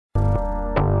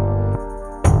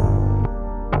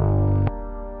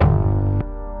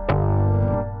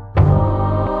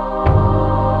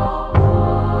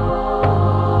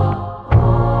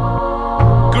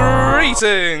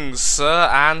Greetings, sir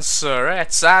and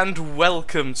sirettes, and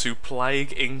welcome to Plague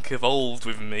Inc. Evolved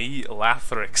with me,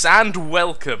 Lathrix, and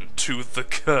welcome to The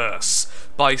Curse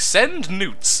by Send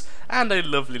Newts, and a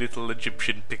lovely little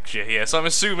Egyptian picture here. So I'm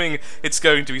assuming it's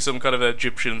going to be some kind of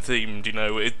Egyptian themed, you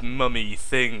know, mummy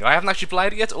thing. I haven't actually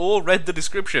played it yet or read the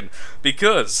description,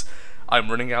 because I'm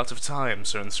running out of time,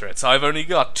 sir and sirettes. I've only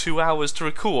got 2 hours to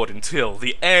record until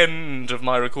the end of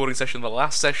my recording session, the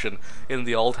last session in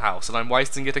the old house, and I'm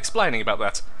wasting it explaining about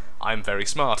that. I'm very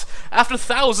smart. After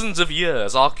thousands of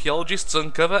years, archaeologists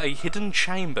uncover a hidden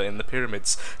chamber in the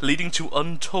pyramids, leading to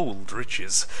untold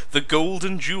riches. The gold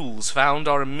and jewels found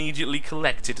are immediately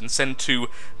collected and sent to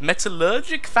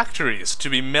metallurgic factories to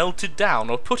be melted down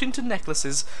or put into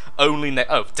necklaces. Oh,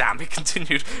 damn, it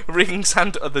continued. Rings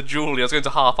and other jewellery. I was going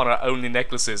to harp on our only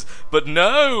necklaces. But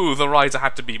no, the writer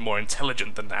had to be more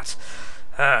intelligent than that.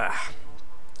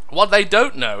 What they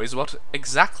don't know is what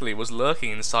exactly was lurking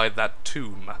inside that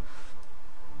tomb.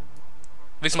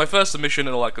 This is my first submission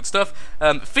and all that good stuff.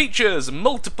 Features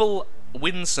multiple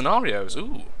win scenarios.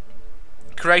 Ooh.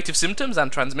 Creative symptoms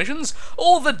and transmissions.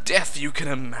 All the death you can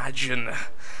imagine.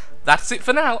 That's it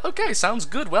for now. Okay, sounds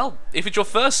good. Well, if it's your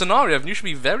first scenario, then you should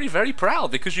be very, very proud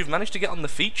because you've managed to get on the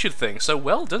featured thing. So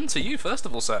well done to you, first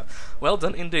of all, sir. Well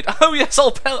done indeed. Oh yes,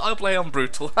 I'll play on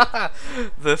brutal.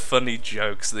 The funny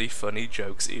jokes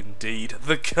indeed.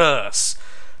 The Curse.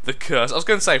 The Curse. I was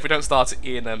going to say, if we don't start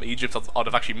in Egypt, I'd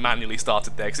have actually manually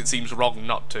started there, because it seems wrong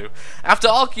not to. After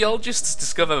archaeologists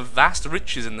discover vast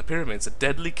riches in the pyramids, a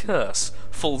deadly curse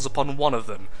falls upon one of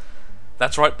them.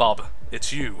 That's right, Bob.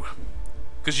 It's you.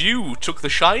 Because you took the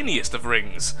shiniest of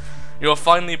rings. You're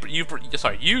finally broken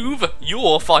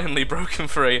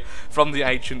free from the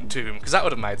ancient tomb, because that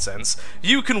would have made sense.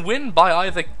 You can win by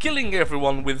either killing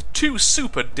everyone with 2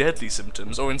 super deadly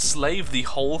symptoms, or enslave the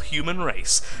whole human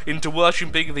race into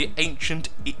worshipping the ancient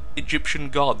Egyptian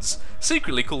gods,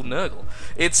 secretly called Nurgle.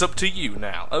 It's up to you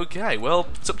now. Okay, well,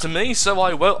 it's up to me, so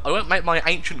I won't make my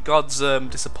ancient gods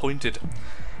disappointed.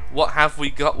 What have we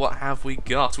got? What have we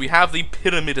got? We have the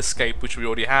pyramid escape, which we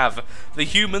already have. The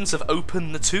humans have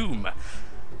opened the tomb.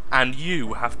 And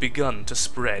you have begun to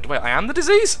spread. Wait, I am the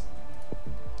disease?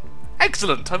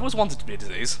 Excellent! I've always wanted to be a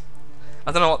disease.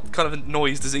 I don't know what kind of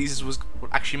noise diseases would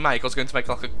actually make. I was going to make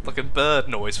like a bird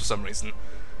noise for some reason.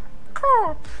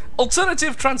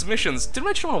 Alternative transmissions. Didn't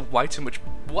mention I want way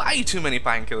too many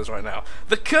painkillers right now.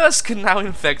 The curse can now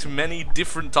infect many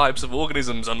different types of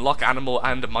organisms, unlock animal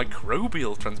and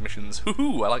microbial transmissions.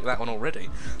 Hoo-hoo, I like that one already.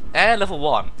 Air level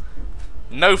 1.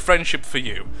 No friendship for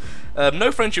you.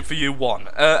 No friendship for you, 1.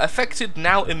 Affected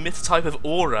now emit a type of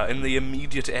aura in the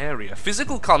immediate area.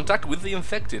 Physical contact with the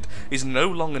infected is no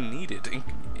longer needed.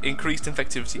 Increased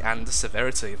infectivity and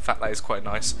severity. In fact, that is quite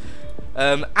nice.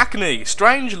 Acne.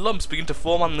 Strange lumps begin to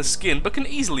form on the skin, but can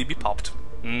easily be popped.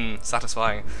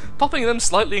 Satisfying. Popping them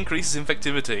slightly increases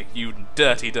infectivity. You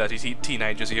dirty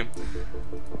teenagers, you.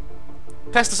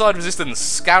 Pesticide resistance.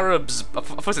 Scarabs. I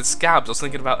thought I said scabs. I was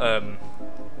thinking about,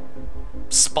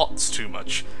 spots too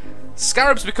much.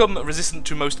 Scarabs become resistant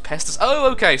to most pesticides. Oh,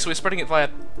 okay, so we're spreading it via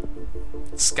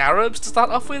scarabs to start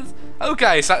off with?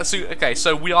 Okay,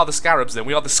 so we are the scarabs then.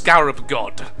 We are the scarab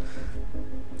god.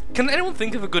 Can anyone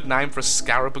think of a good name for a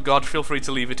scarab god? Feel free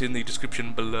to leave it in the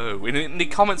description below. In the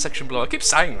comment section below. I keep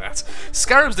saying that.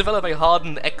 Scarabs develop a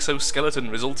hardened exoskeleton,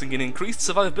 resulting in increased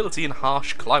survivability in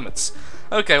harsh climates.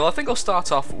 Okay, well I think I'll start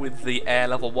off with the air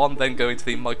level 1, then go into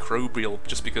the microbial,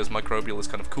 just because microbial is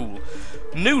kind of cool.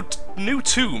 New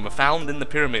tomb found in the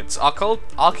pyramids.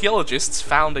 Archaeologists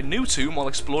found a new tomb while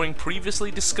exploring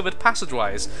previously discovered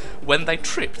passageways when they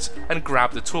tripped and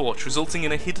grabbed a torch, resulting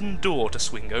in a hidden door to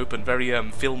swing open. Very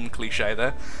film cliche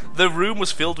there. The room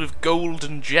was filled with gold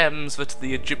and gems that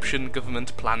the Egyptian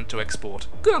government planned to export.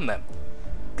 Good on them.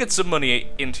 Get some money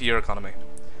into your economy.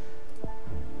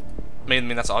 I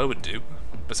mean that's what I would do.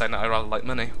 But saying that I rather like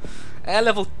money. Air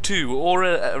level 2,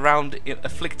 aura around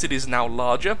afflicted is now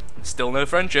larger, still no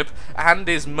friendship, and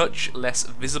is much less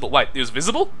visible. Wait, it was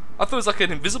visible? I thought it was like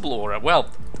an invisible aura. Well,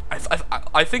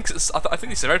 I think the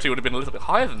severity would have been a little bit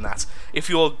higher than that if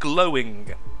you're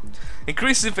glowing.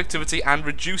 Increases infectivity and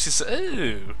reduces.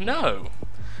 Oh no.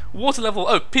 Water level.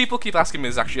 Oh, people keep asking me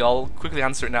this. Actually, I'll quickly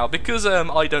answer it now because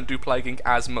I don't do Plague Inc.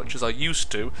 as much as I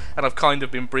used to, and I've kind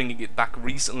of been bringing it back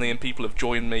recently, and people have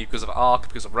joined me because of Ark,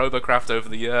 because of Robocraft over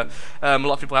the year. A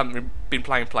lot of people haven't been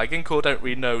playing Plague Inc. or don't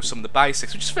really know some of the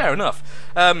basics, which is fair enough.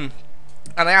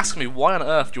 And they ask me, why on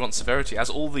earth do you want severity? As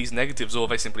all these negatives, or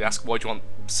they simply ask, why do you want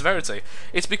severity?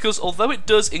 It's because although it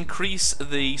does increase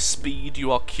the speed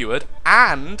you are cured,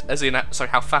 and, as in, sorry,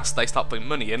 how fast they start putting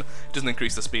money in, it doesn't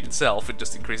increase the speed itself, it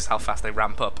just increases how fast they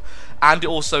ramp up. And it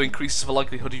also increases the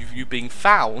likelihood of you being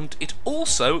found. It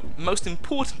also, most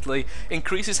importantly,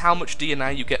 increases how much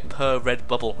DNA you get per red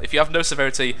bubble. If you have no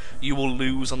severity, you will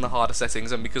lose on the harder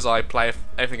settings, and because I play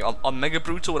everything on Mega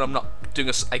Brutal and I'm not doing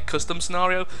a custom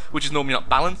scenario, which is normally not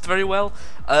balanced very well,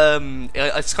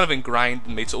 it's kind of ingrained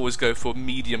in me to always go for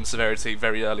medium severity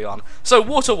very early on. So,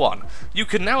 Water 1. You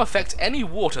can now affect any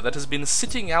water that has been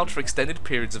sitting out for extended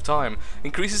periods of time.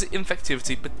 Increases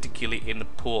infectivity, particularly in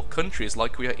poor countries,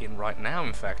 like we are in right now,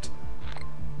 in fact.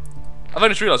 I've only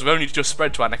just realised we've only just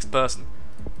spread to our next person.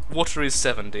 Water is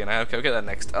 7 DNA. Okay, we'll get that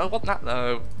next. Oh, what that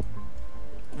though?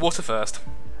 Water first.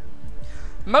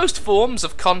 Most forms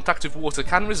of contact with water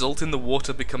can result in the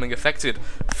water becoming affected,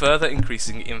 further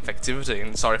increasing infectivity.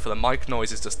 And sorry for the mic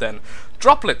noises just then.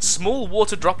 Droplets. Small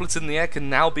water droplets in the air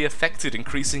can now be affected,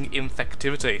 increasing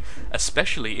infectivity,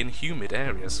 especially in humid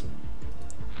areas.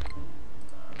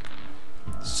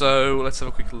 So, let's have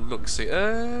a quick look-see.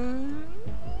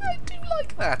 I do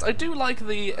like that. I do like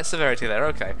the severity there,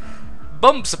 okay.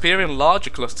 Bumps appear in larger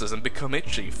clusters and become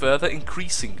itchy, further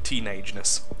increasing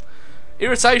teenageness.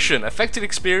 Irritation. Affected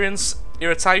experience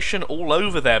irritation all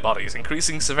over their bodies,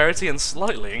 increasing severity and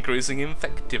slightly increasing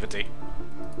infectivity.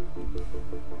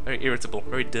 Very irritable,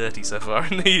 very dirty so far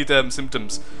in the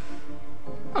symptoms.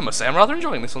 I must say I'm rather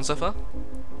enjoying this one so far.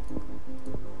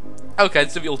 Okay,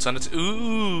 let's do the alternative.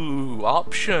 Ooh,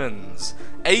 options.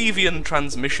 Avian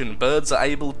transmission. Birds are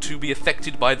able to be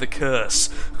affected by the curse,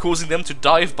 causing them to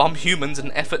dive bomb humans in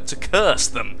an effort to curse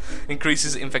them.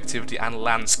 Increases infectivity and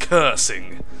lands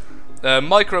cursing.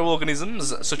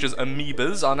 Microorganisms, such as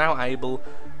amoebas, are now able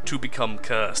to become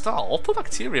cursed. Oh, for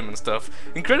bacterium and stuff.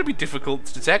 Incredibly difficult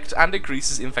to detect and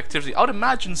increases infectivity. I would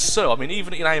imagine so. I mean,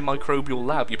 even in a microbial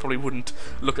lab, you probably wouldn't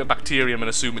look at bacterium and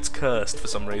assume it's cursed for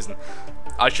some reason.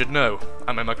 I should know.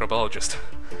 I'm a microbiologist.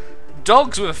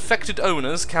 Dogs with affected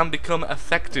owners can become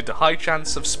affected, high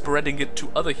chance of spreading it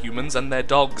to other humans and their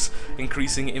dogs,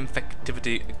 increasing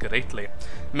infectivity greatly.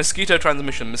 Mosquito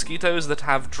transmission. Mosquitoes that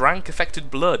have drank affected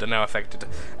blood are now affected,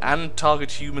 and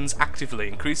target humans actively,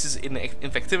 increases in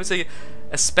infectivity,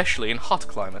 especially in hot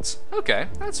climates. Okay,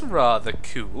 that's rather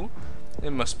cool,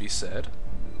 it must be said.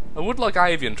 I would like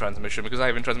avian transmission, because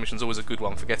avian transmission is always a good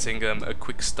one for getting a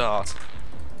quick start.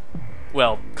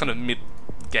 Well, kind of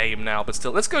mid-game now, but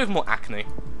still. Let's go with more acne.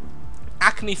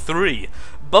 Acne 3.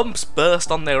 Bumps burst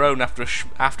on their own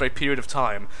after a period of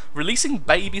time, releasing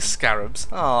baby scarabs.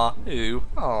 Ew.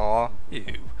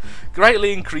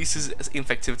 Greatly increases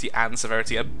infectivity and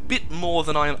severity, a bit more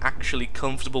than I am actually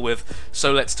comfortable with,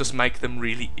 so let's just make them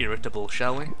really irritable,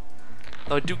 shall we?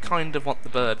 Though I do kind of want the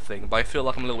bird thing, but I feel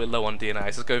like I'm a little bit low on DNA,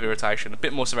 so let's go with irritation. A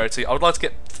bit more severity. I would like to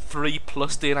get 3+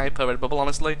 DNA per red bubble,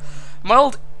 honestly.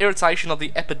 Mild irritation of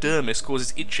the epidermis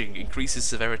causes itching, increases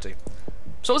severity.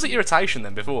 So what was the irritation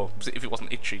then before? If it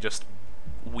wasn't itchy, just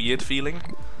weird feeling?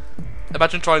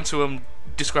 Imagine trying to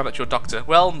describe that to your doctor.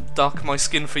 Well, doc, my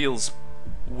skin feels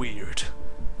weird.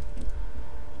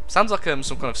 Sounds like some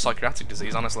kind of psychiatric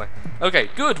disease, honestly. Okay,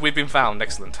 good, we've been found.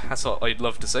 Excellent. That's what I'd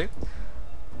love to see.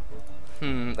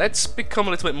 Let's become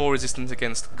a little bit more resistant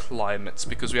against climates,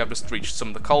 because we have just reached some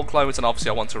of the cold climates, and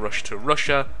obviously I want to rush to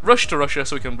Russia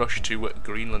so we can rush to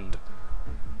Greenland.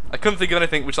 I couldn't think of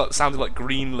anything which sounded like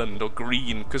Greenland or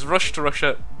green, because rush to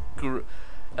Russia,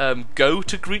 go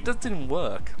to Green, that didn't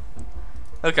work.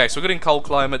 Okay, so we're getting cold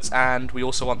climates, and we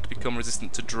also want to become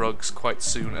resistant to drugs quite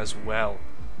soon as well.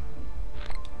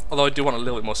 Although I do want a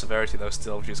little bit more severity though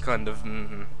still, which is kind of,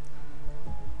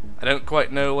 I don't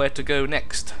quite know where to go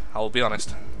next, I'll be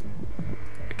honest.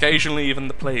 Occasionally even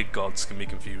the plague gods can be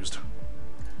confused.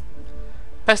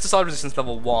 Pesticide resistance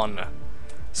level 1.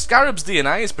 Scarab's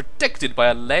DNA is protected by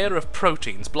a layer of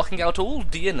proteins, blocking out all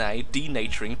DNA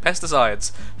denaturing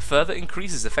pesticides. Further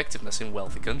increases effectiveness in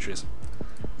wealthy countries.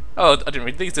 Oh, I didn't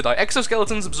read these, did I?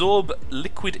 Exoskeletons absorb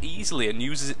liquid easily and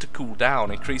uses it to cool down.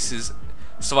 Increases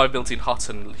survivability in hot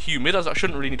and humid. I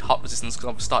shouldn't really need hot resistance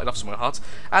because I've started off somewhere hot.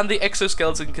 And the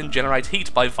exoskeleton can generate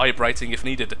heat by vibrating if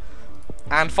needed.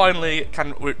 And finally,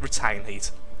 can retain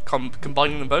heat.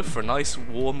 Combining them both for a nice,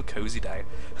 warm, cozy day.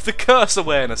 The Curse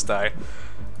Awareness Day.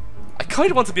 I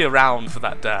kind of want to be around for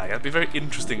that day. It'd be a very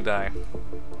interesting day.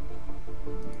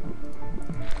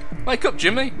 Wake up,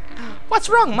 Jimmy. What's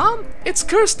wrong, Mom? It's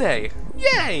Curse Day.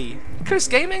 Yay! Curse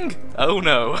Gaming? Oh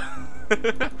no.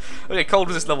 Okay, cold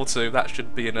resist level 2, that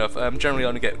should be enough. Generally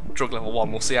only get drug level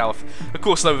 1, we'll see how. Of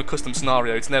course, though, with a custom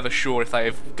scenario, it's never sure if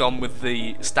they've gone with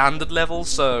the standard level,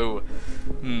 so...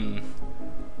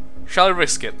 Shall I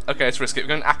risk it? Okay, let's risk it. We're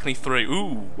going Acne 3.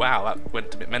 Ooh, wow, that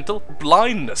went a bit mental.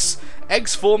 Blindness.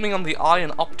 Eggs forming on the eye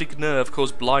and optic nerve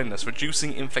cause blindness,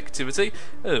 reducing infectivity,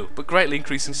 but greatly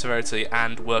increasing severity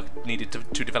and work needed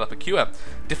to develop a cure.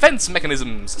 Defense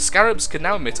mechanisms. Scarabs can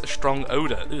now emit a strong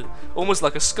odor, almost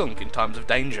like a skunk in times of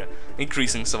danger,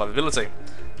 increasing survivability.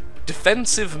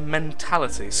 Defensive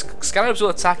mentality. Scarabs will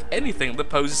attack anything that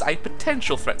poses a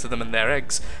potential threat to them and their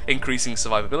eggs, increasing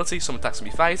survivability. Some attacks can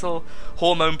be fatal.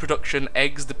 Hormone production.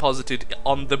 Eggs deposited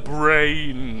on the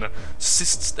brain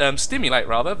stimulate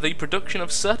the production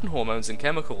of certain hormones and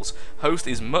chemicals. Host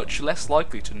is much less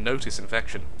likely to notice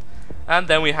infection. And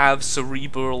then we have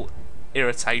cerebral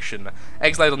irritation.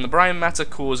 Eggs laid on the brain matter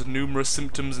cause numerous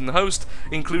symptoms in the host,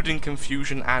 including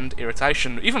confusion and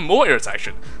irritation. Even more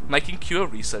irritation, making cure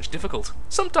research difficult.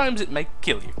 Sometimes it may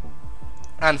kill you.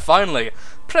 And finally,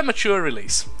 premature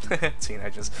release.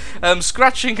 Teenagers.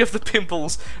 Scratching of the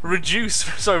pimples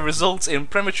results in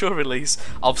premature release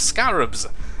of scarabs.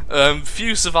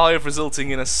 Few survive,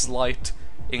 resulting in a slight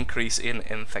increase in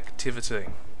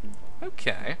infectivity.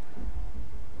 Okay.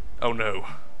 Oh no.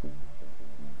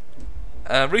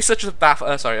 Researchers have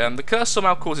the curse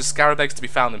somehow causes scarab eggs to be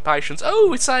found in patients.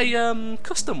 Oh, it's a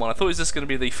custom one. I thought it was just going to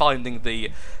be the finding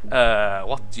the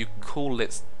what do you call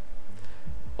it?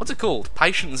 What's it called?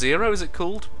 Patient Zero, is it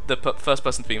called? The first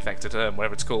person to be infected,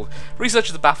 whatever it's called.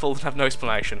 Researchers are baffled and have no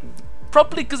explanation.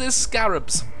 Probably because it's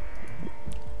scarabs.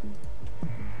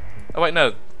 Oh wait,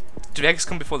 no. Do the eggs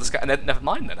come before the scarabs? Never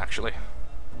mind then, actually.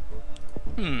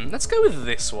 Let's go with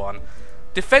this one.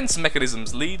 Defense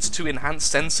mechanisms leads to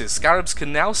enhanced senses. Scarabs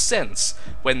can now sense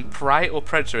when prey or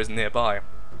predator is nearby,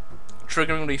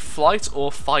 triggering the flight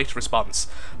or fight response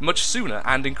much sooner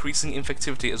and increasing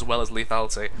infectivity as well as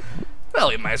lethality. Well,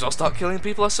 we may as well start killing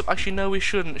people. Actually, no, we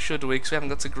shouldn't, should we? Because we haven't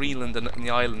got to Greenland and the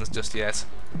islands just yet.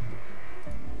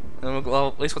 Well,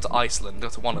 at least got to Iceland.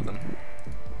 Got to one of them.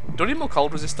 Do I need more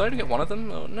cold resist? Do I only get one of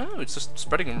them? Oh no, it's just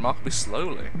spreading remarkably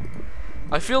slowly.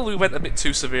 I feel we went a bit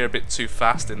too severe, a bit too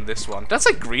fast in this one. Did I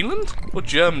say Greenland? Or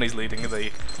Germany's leading the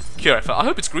cure effort? I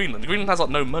hope it's Greenland. Greenland has like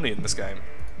no money in this game.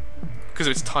 Because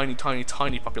of its tiny, tiny,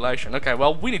 tiny population. Okay,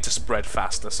 well, we need to spread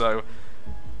faster, so...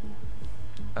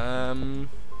 hot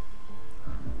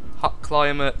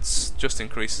climates just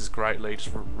increases greatly,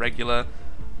 just regular.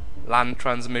 Land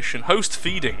transmission. Host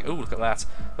feeding. Ooh, look at that.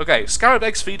 Okay, scarab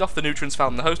eggs feed off the nutrients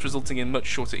found in the host, resulting in much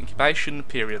shorter incubation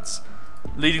periods,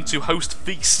 leading to host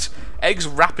feast. Eggs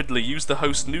rapidly use the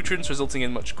host nutrients, resulting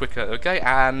in much quicker. Okay,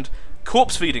 and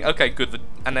corpse feeding. Okay, good.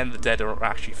 And then the dead are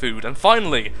actually food. And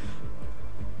finally,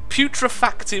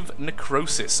 putrefactive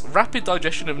necrosis. Rapid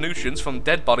digestion of nutrients from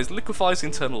dead bodies liquefies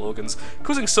internal organs,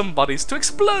 causing some bodies to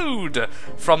explode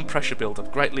from pressure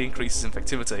buildup. Greatly increases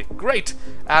infectivity. Great!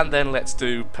 And then let's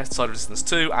do pesticide resistance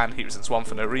 2 and heat resistance 1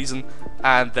 for no reason.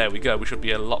 And there we go. We should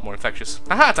be a lot more infectious.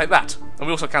 Aha! Take that! And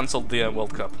we also cancelled the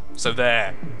World Cup. So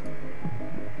there.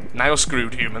 Now you're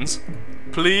screwed, humans.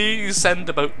 Please send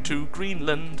a boat to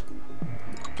Greenland.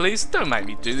 Please, don't make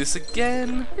me do this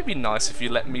again. It'd be nice if you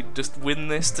let me just win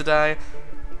this today.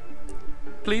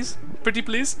 Please? Pretty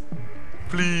please?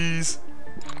 Please?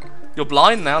 You're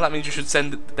blind now, that means you should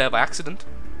send it there by accident.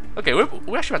 Okay,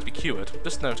 we're actually about to be cured.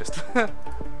 Just noticed.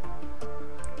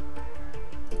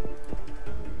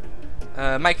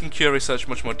 Making cure research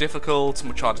much more difficult,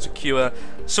 much harder to cure.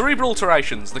 Cerebral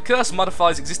alterations. The curse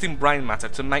modifies existing brain matter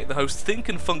to make the host think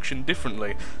and function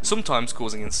differently, sometimes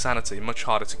causing insanity, much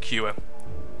harder to cure.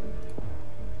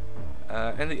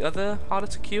 Any other harder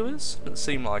to cures? Doesn't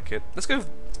seem like it. Let's go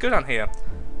down here.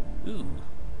 Ooh.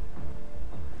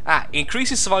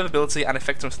 Increases survivability and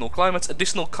effectiveness in all climates.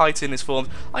 Additional chitin is formed.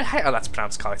 I hate how that's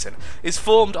pronounced chitin. Is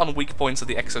formed on weak points of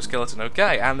the exoskeleton.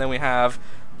 Okay, and then we have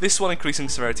this one increasing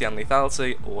severity and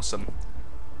lethality. Awesome.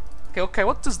 Okay,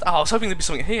 what does... Oh, I was hoping there'd be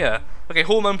something here. Okay,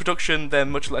 hormone production, they're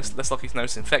much less likely to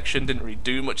notice infection. Didn't really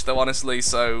do much though, honestly,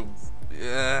 so...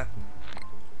 Yeah.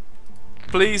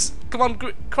 Please, come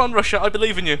on, Russia, I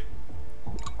believe in you.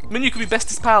 I mean, you could be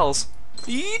bestest pals.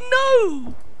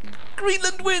 No!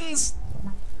 Greenland wins!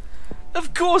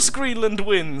 Of course Greenland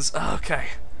wins! Okay.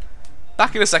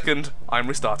 Back in a second, I'm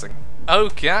restarting.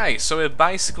 Okay, so we're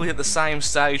basically at the same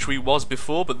stage we was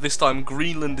before, but this time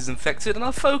Greenland is infected, and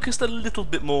I've focused a little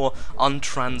bit more on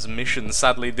transmission.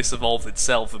 Sadly, this evolved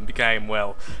itself and became,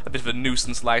 well, a bit of a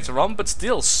nuisance later on, but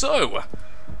still, so...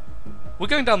 we're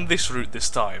going down this route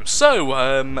this time. So,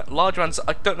 large amounts,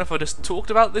 I don't know if I just talked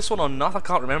about this one or not, I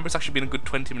can't remember, it's actually been a good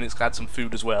 20 minutes, I had some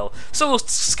food as well. So we'll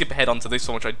skip ahead onto this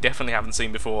one, which I definitely haven't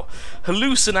seen before.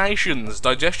 Hallucinations.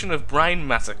 Digestion of brain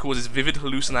matter causes vivid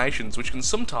hallucinations, which can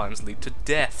sometimes lead to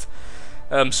death.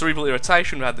 Cerebral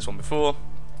irritation, we had this one before,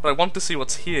 but I want to see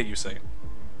what's here, you see.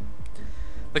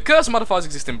 The curse modifies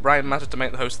existing brain matter to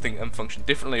make the host think and function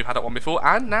differently. We've had that one before,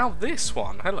 and now this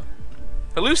one. Hello.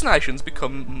 Hallucinations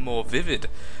become more vivid,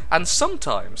 and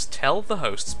sometimes tell the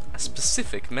hosts a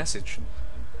specific message.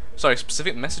 Sorry,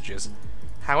 specific messages.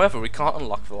 However, we can't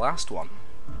unlock the last one.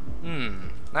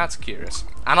 That's curious.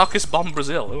 Anarchist bomb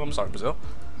Brazil. Oh, I'm sorry, Brazil.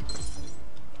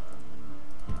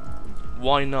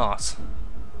 Why not?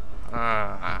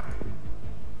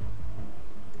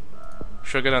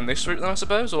 Should I go down this route then, I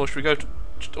suppose, or should we go to,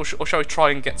 or shall we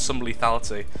try and get some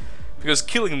lethality? Because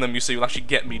killing them, you see, will actually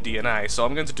get me DNA, so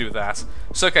I'm going to do that.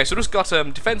 So, okay, so we've just got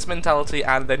defense mentality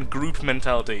and then group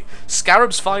mentality.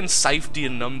 Scarabs find safety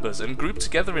in numbers and group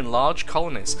together in large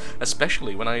colonies,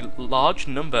 especially when a large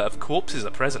number of corpses are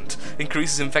present.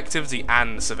 Increases infectivity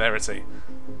and severity.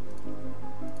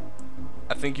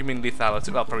 I think you mean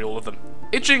lethality. Well, probably all of them.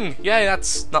 Itching! Yeah,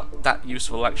 that's not that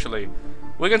useful, actually.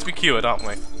 We're going to be cured, aren't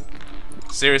we?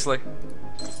 Seriously?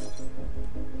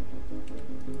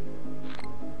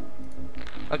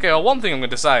 Okay, well, one thing I'm going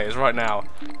to say is right now,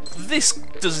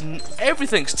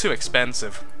 everything's too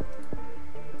expensive.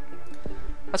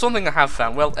 That's one thing I have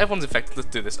found. Well, everyone's infected, let's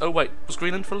do this. Oh wait, was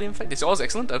Greenland fully infected? Yes, it was,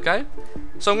 excellent, okay.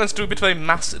 So I'm going to do a bit of a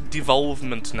mass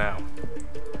devolvement now.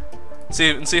 See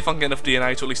if I can get enough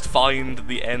DNA to at least find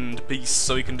the end piece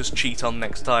so we can just cheat on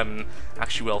next time and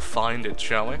actually well find it,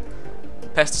 shall we?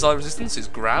 Pesticide resistance is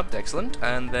grabbed, excellent,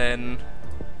 and then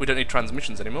we don't need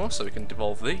transmissions anymore, so we can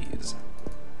devolve these.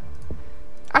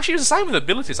 Actually, it was the same with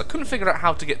abilities. I couldn't figure out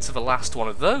how to get to the last one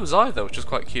of those either, which is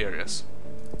quite curious.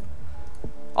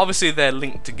 Obviously, they're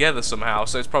linked together somehow,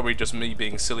 so it's probably just me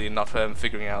being silly and not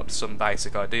figuring out some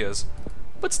basic ideas.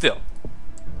 But still.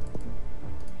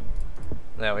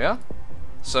 There we are.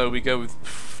 So we go with...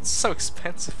 It's so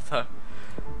expensive, though.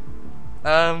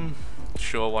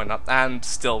 Sure, why not? And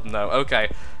still no.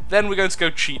 Okay. Then we're going to go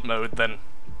cheat mode, then.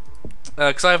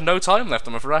 Because I have no time left,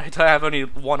 I'm afraid. I have only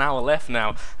 1 hour left now,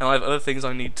 and I have other things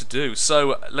I need to do.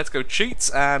 So, let's go cheats,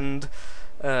 and...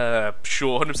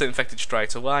 sure, 100% infected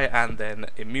straight away, and then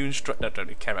immune strain... No, don't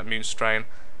really care about immune strain.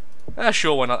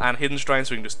 Sure, why not? And hidden strain,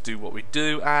 so we can just do what we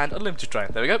do, and unlimited strain.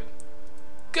 There we go.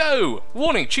 Go!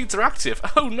 Warning, cheats are active.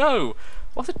 Oh no!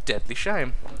 What a deadly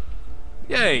shame.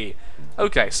 Yay!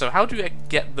 Okay, so how do I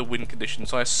get the win condition?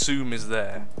 So I assume is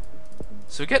there.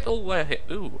 So we get all the way here.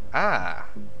 Ooh,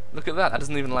 look at that, that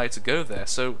doesn't even allow you to go there.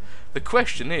 So the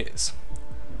question is,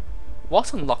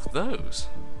 what unlocked those?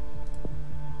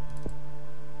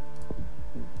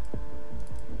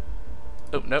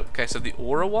 Oh, no, okay, so the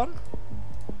aura one?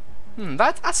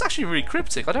 That's actually really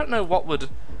cryptic. I don't know what would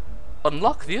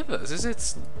unlock the others. Is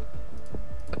it...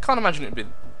 I can't imagine it'd be...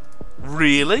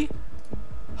 Really?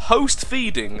 Host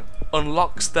feeding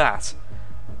unlocks that.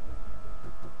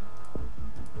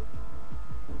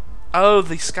 Oh,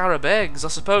 the scarab eggs, I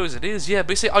suppose it is, yeah.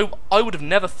 But you see, I would have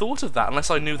never thought of that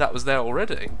unless I knew that was there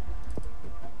already.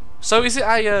 So is it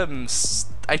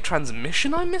a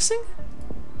transmission I'm missing?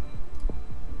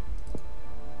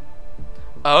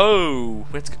 Oh,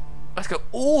 let's go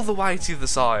all the way to the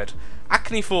side.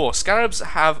 Acne 4. Scarabs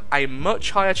have a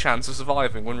much higher chance of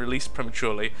surviving when released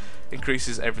prematurely.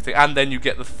 Increases everything. And then you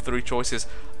get the 3 choices.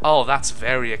 Oh, that's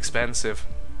very expensive.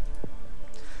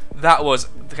 That was...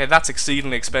 Okay, that's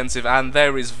exceedingly expensive, and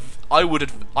there is... I would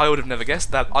have never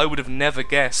guessed that. I would have never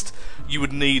guessed you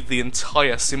would need the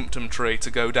entire symptom tree to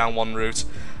go down one route.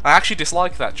 I actually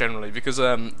dislike that generally, because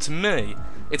to me,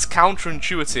 it's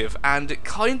counterintuitive, and it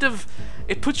kind of...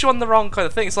 It puts you on the wrong kind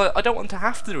of thing. It's like, I don't want to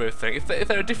have to do everything. If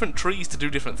there are different trees to do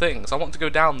different things, I want to go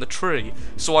down the tree,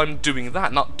 so I'm doing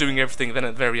that, not doing everything, then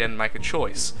at the very end make a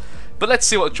choice. But let's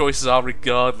see what the choices are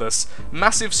regardless.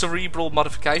 Massive cerebral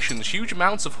modifications. Huge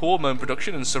amounts of hormone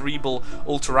production and cerebral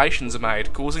alterations are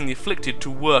made, causing the afflicted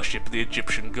to worship the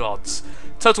Egyptian gods.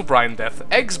 Total brain death.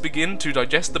 Eggs begin to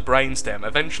digest the brainstem,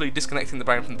 eventually disconnecting the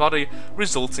brain from the body,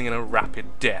 resulting in a rapid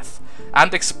death.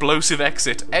 And explosive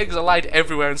exit. Eggs are laid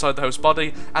everywhere inside the host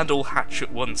body, and all hatch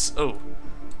at once. Oh.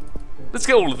 Let's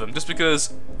get all of them, just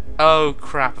because... Oh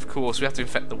crap, of course, we have to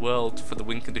infect the world for the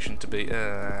win condition to be...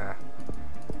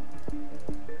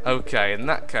 Okay, in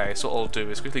that case, what I'll do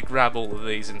is quickly grab all of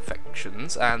these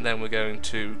infections, and then we're going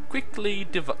to quickly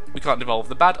we can't devolve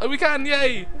the bad. Oh, we can!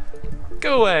 Yay!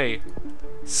 Go away!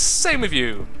 Same with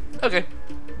you! Okay.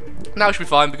 Now it should be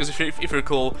fine, because if you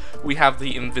recall, we have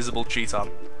the invisible cheat on.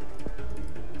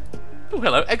 Oh,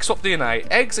 hello, egg swap DNA,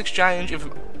 eggs exchange.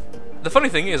 The funny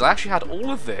thing is, I actually had all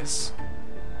of this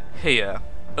here,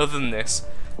 other than this.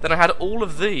 Then I had all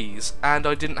of these, and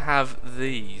I didn't have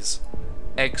these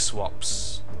egg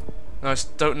swaps. I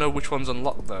just don't know which ones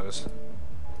unlocked those.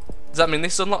 Does that mean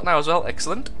this is unlocked now as well?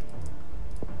 Excellent.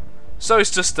 So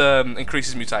it's just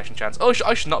increases mutation chance. Oh,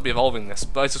 I should not be evolving this,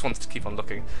 but I just wanted to keep on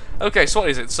looking. Okay, so what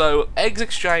is it? So eggs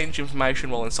exchange information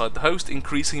while inside the host,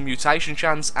 increasing mutation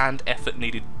chance and effort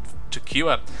needed to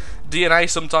cure. DNA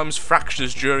sometimes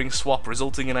fractures during swap,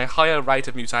 resulting in a higher rate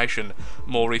of mutation.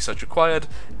 More research required.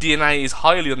 DNA is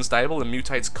highly unstable and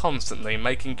mutates constantly,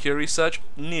 making cure research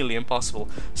nearly impossible.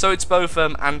 So it's both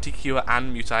anti-cure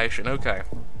and mutation. Okay.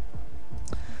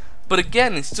 But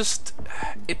again, it's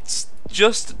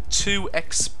just too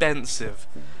expensive.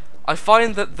 I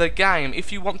find that the game,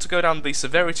 if you want to go down the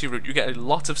severity route, you get a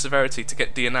lot of severity to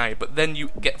get DNA, but then you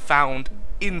get found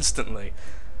instantly.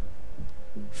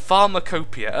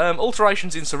 Pharmacopoeia.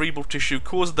 Alterations in cerebral tissue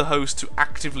cause the host to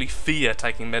actively fear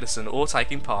taking medicine or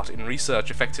taking part in research.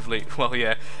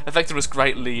 Effectiveness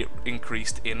greatly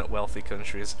increased in wealthy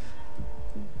countries,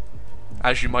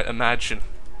 as you might imagine.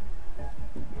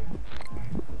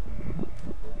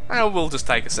 And we'll just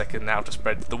take a second now to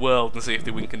spread to the world and see if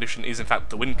the win condition is in fact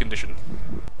the win condition.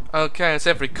 Okay, it's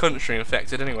every country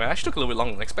infected anyway. Actually took a little bit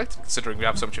longer than expected considering we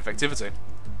have so much effectivity.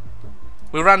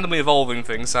 We're randomly evolving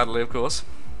things, sadly, of course.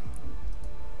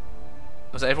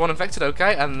 Was everyone infected?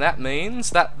 Okay, and that means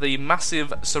that the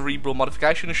massive cerebral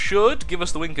modification should give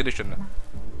us the win condition.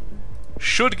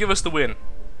 Should give us the win.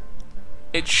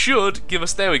 It should give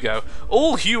us, there we go.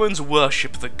 All humans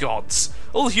worship the gods.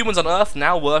 All humans on Earth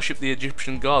now worship the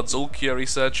Egyptian gods. All cure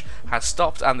research has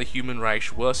stopped and the human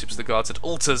race worships the gods at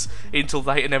altars until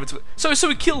they inevitably... So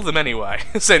we kill them anyway,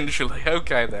 essentially.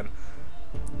 Okay then.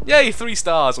 Yay, 3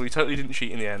 stars, we totally didn't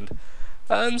cheat in the end.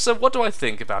 So what do I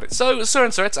think about it? So, Sir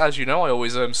and Sirettes, as you know, I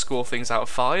always score things out of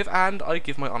 5, and I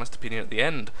give my honest opinion at the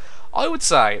end. I would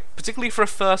say, particularly for a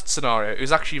first scenario, it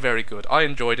was actually very good. I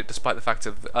enjoyed it despite the fact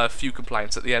of a few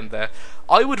complaints at the end there.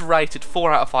 I would rate it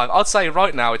 4 out of 5. I'd say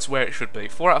right now it's where it should be.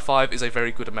 4 out of 5 is a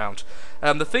very good amount.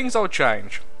 The things I would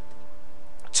change.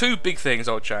 2 big things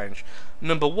I would change.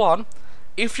 Number 1,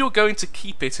 if you're going to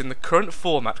keep it in the current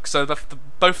format, so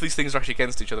both of these things are actually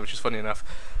against each other, which is funny enough.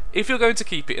 If you're going to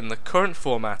keep it in the current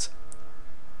format,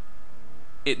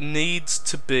 it needs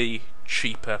to be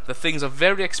cheaper. The things are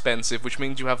very expensive, which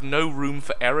means you have no room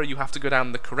for error. You have to go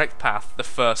down the correct path the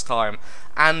first time.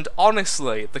 And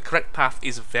honestly, the correct path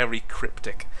is very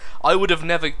cryptic. I would have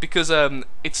never, because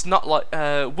it's not like,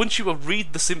 once you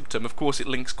read the symptom, of course it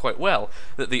links quite well,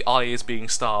 that the eye is being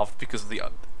starved because of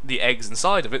the eggs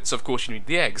inside of it, so of course you need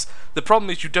the eggs. The problem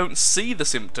is you don't see the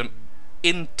symptom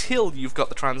until you've got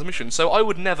the transmission, so I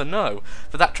would never know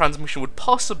that transmission would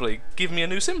possibly give me a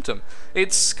new symptom.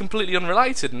 It's completely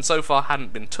unrelated and so far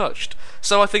hadn't been touched.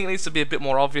 So I think it needs to be a bit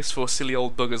more obvious for silly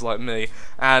old buggers like me,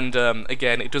 and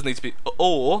again, it does need to be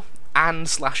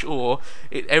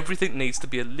everything needs to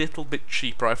be a little bit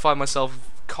cheaper. I find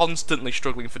myself constantly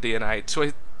struggling for DNA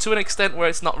to an extent where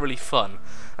it's not really fun.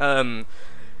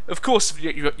 Of course,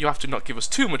 you have to not give us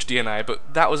too much DNA,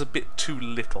 but that was a bit too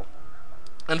little.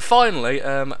 And finally,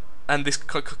 and this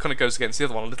kind of goes against the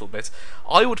other one a little bit,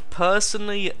 I would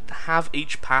personally have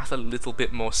each path a little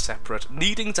bit more separate.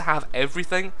 Needing to have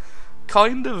everything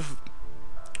kind of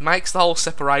makes the whole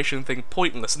separation thing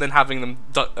pointless, and then having them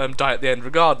die at the end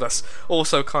regardless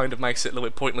also kind of makes it a little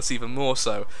bit pointless even more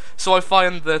so. So I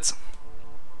find that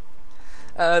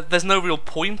there's no real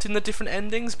point in the different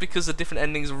endings, because the different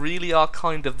endings really are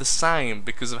kind of the same,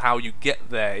 because of how you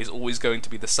get there is always going to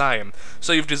be the same.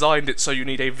 So you've designed it so you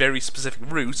need a very specific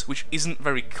route, which isn't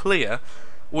very clear,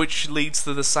 which leads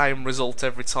to the same result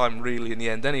every time really in the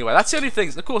end anyway. That's the only thing.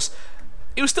 Of course,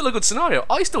 it was still a good scenario.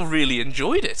 I still really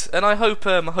enjoyed it, and I hope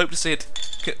to see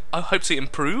it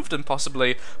improved, and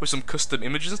possibly with some custom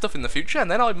images and stuff in the future,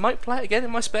 and then I might play it again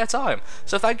in my spare time.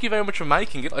 So thank you very much for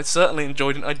making it. I certainly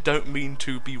enjoyed it. I don't mean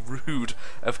to be rude,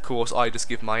 of course. I just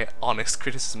give my honest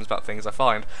criticisms about things I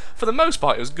find. For the most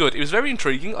part, it was good. It was very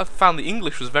intriguing. I found the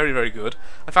English was very, very good.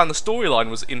 I found the storyline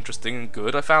was interesting and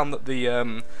good. I found that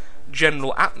the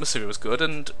general atmosphere was good,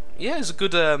 and yeah, it was a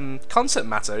good concept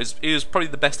matter. It was probably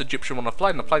the best Egyptian one I've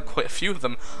played, and I've played quite a few of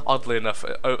them, oddly enough,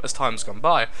 as time's gone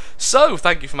by. So,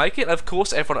 thank you for making it, and of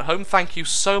course, everyone at home, thank you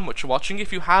so much for watching.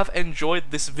 If you have enjoyed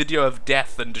this video of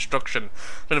death and destruction,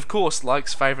 then of course,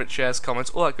 likes, favourites, shares,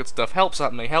 comments, all that good stuff helps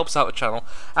out me, helps out the channel,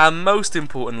 and most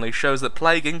importantly, shows that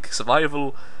Plague Inc.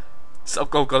 Oh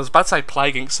god, I was about to say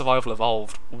Plague Inc. Survival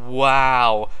Evolved.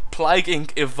 Wow. Plague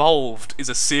Inc. Evolved is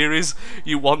a series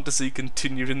you want to see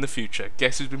continued in the future.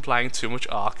 Guess who's been playing too much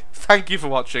Ark? Thank you for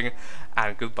watching,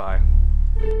 and goodbye.